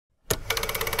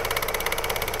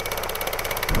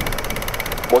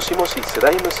もしもしス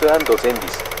ライムス&ゼンディ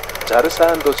ス、ジャル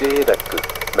サ&ジェエダック、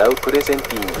Now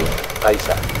presenting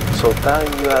Paisa. So turn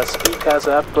your speakers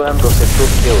up and set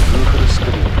audio to full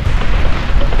screen.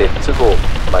 Let's go.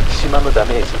 Maximum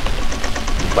damage.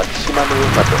 Maximum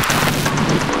impact.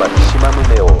 Maximum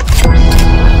neo.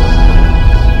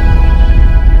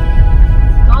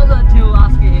 Other two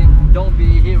asking him, don't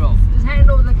be a hero. Just hand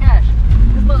over the cash.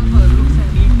 This motherfucker looks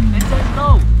at me and says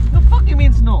no. The fuck it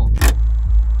means no?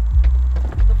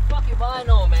 The fuck if I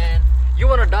know, man. You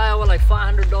wanna die over like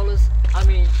 $500? I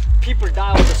mean, people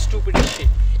die over the stupidest shit.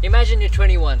 Imagine you're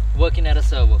 21, working at a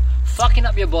server, fucking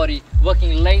up your body,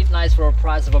 working late nights for a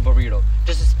price of a burrito,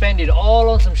 just to spend it all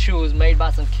on some shoes made by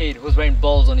some kid who's wearing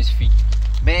balls on his feet.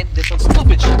 Man, there's some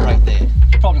stupid shit right there.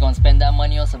 Probably gonna spend that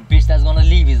money on some bitch that's gonna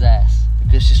leave his ass.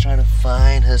 Because she's trying to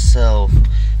find herself.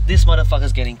 This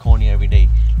motherfucker's getting corny every day.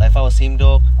 Like if I was him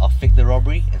though, I'll fake the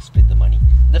robbery and split the money.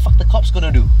 The fuck the cops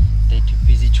gonna do? They're too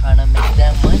busy trying to make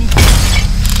that money.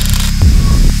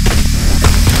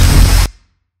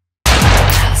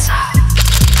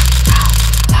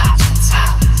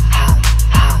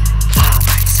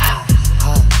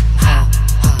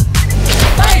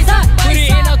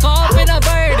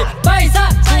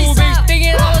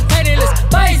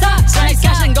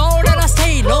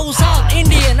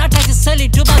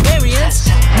 To barbarians.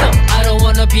 No, I don't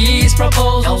want a peace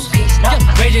proposal. No,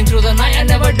 raging through the night, I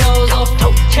never doze off.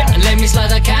 Let me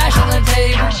slide the cash on the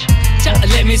table.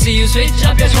 Let me see you switch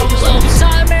up your chromosomes.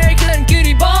 South American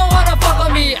cutie bone wanna fuck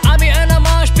on me. I be in a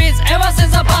mosh pits ever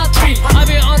since a part 3. I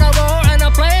be on a roll and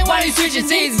a plane while you switching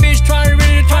seats. Bitch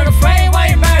really trying to frame why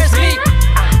you embarrass me.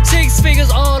 6 figures,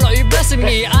 all are you blessing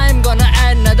me? I'm gonna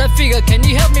add another figure, can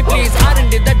you help me please? I done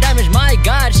did the damage, my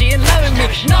god, she in love with me.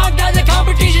 Knocked down the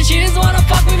competition, she doesn't wanna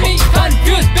fuck with me.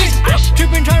 Confused bitch,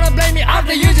 tripping trying to blame me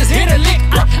after you just hit a lick.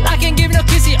 I can't give no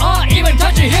kissy or even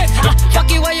touch a hit.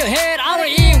 Fuck you while your head, I don't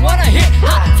even wanna hit.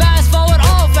 Fast forward,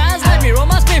 all fast, let me roll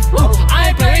my spliff. I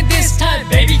ain't playing this time,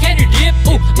 baby, can you dip?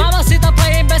 Mama sit up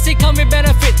playing Bessie, come with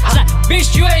benefit.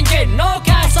 Bitch, you ain't getting no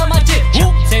cash on my tip.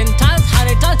 10 times,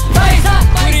 100 times, Paisa,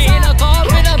 put it in a car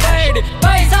with a bird.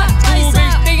 Paisa, two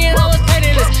bitch thinking I was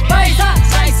penniless. Paisa,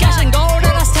 size cash and gold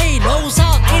and I stay low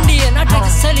South Indian. I try to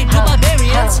sell it to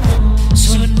barbarians.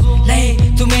 सुन ले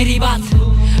तू मेरी बात,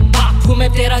 बाप हूँ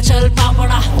मैं तेरा चल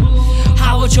पापड़ा.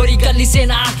 हाँ वो छोरी गली से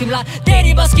ना आँख मिला,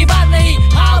 तेरी बस की बात नहीं,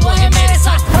 हाँ वो है मेरे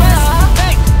साथ.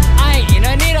 I ain't in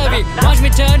a need of it. Watch me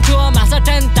turn to a master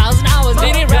 10,000 hours.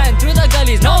 Then it ran through the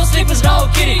gullies, no slippers, no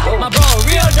kitty. My bro,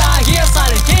 real die here,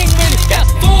 silent king, really. Yeah,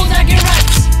 fools acting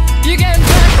rats. You can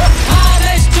turn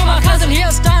homage to my cousin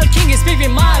here, style king is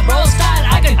peeping my bro style.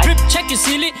 I can grip check you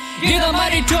silly. Give the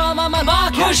money to a mama, ma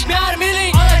kush pyar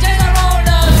mili. All the days are rolled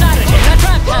up, started in a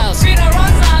trap house. Finna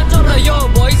run out, told her yo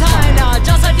boys high now.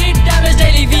 Just I did damage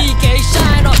daily VK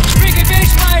shine on. Freaky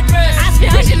bitch my dress. Ask me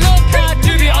how she look now.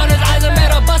 To be honest, I just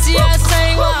met a bussy ass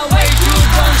saying wow, way too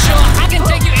drunk. Sure, I can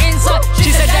take you inside.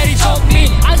 She said daddy choke me.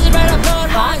 I just read a blood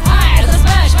high as a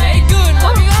smash, made good.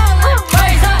 Moving on like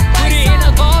Paisa. Put it in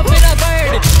a car with a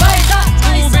bird. Paisa,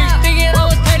 two bitch thinking I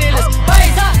was penniless.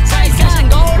 Paisa, size cash and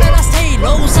gold and I stay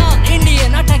low South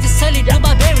Indian. I try to sell it to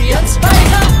barbarians.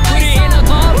 Paisa, put it in a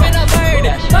car with a bird.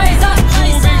 Paisa,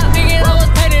 two bitch thinking I was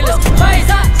penniless.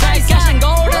 Paisa, size cash and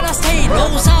gold and I stay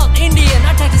low South Indian.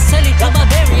 I try to sell it to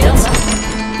barbarians.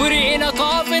 Put it in a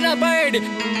car with a bird.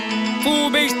 Fool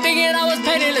bitch thinking I was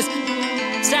penniless.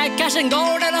 Stack cash and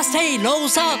gold and I stay low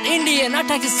South Indian. I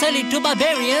try to sell it to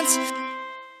barbarians.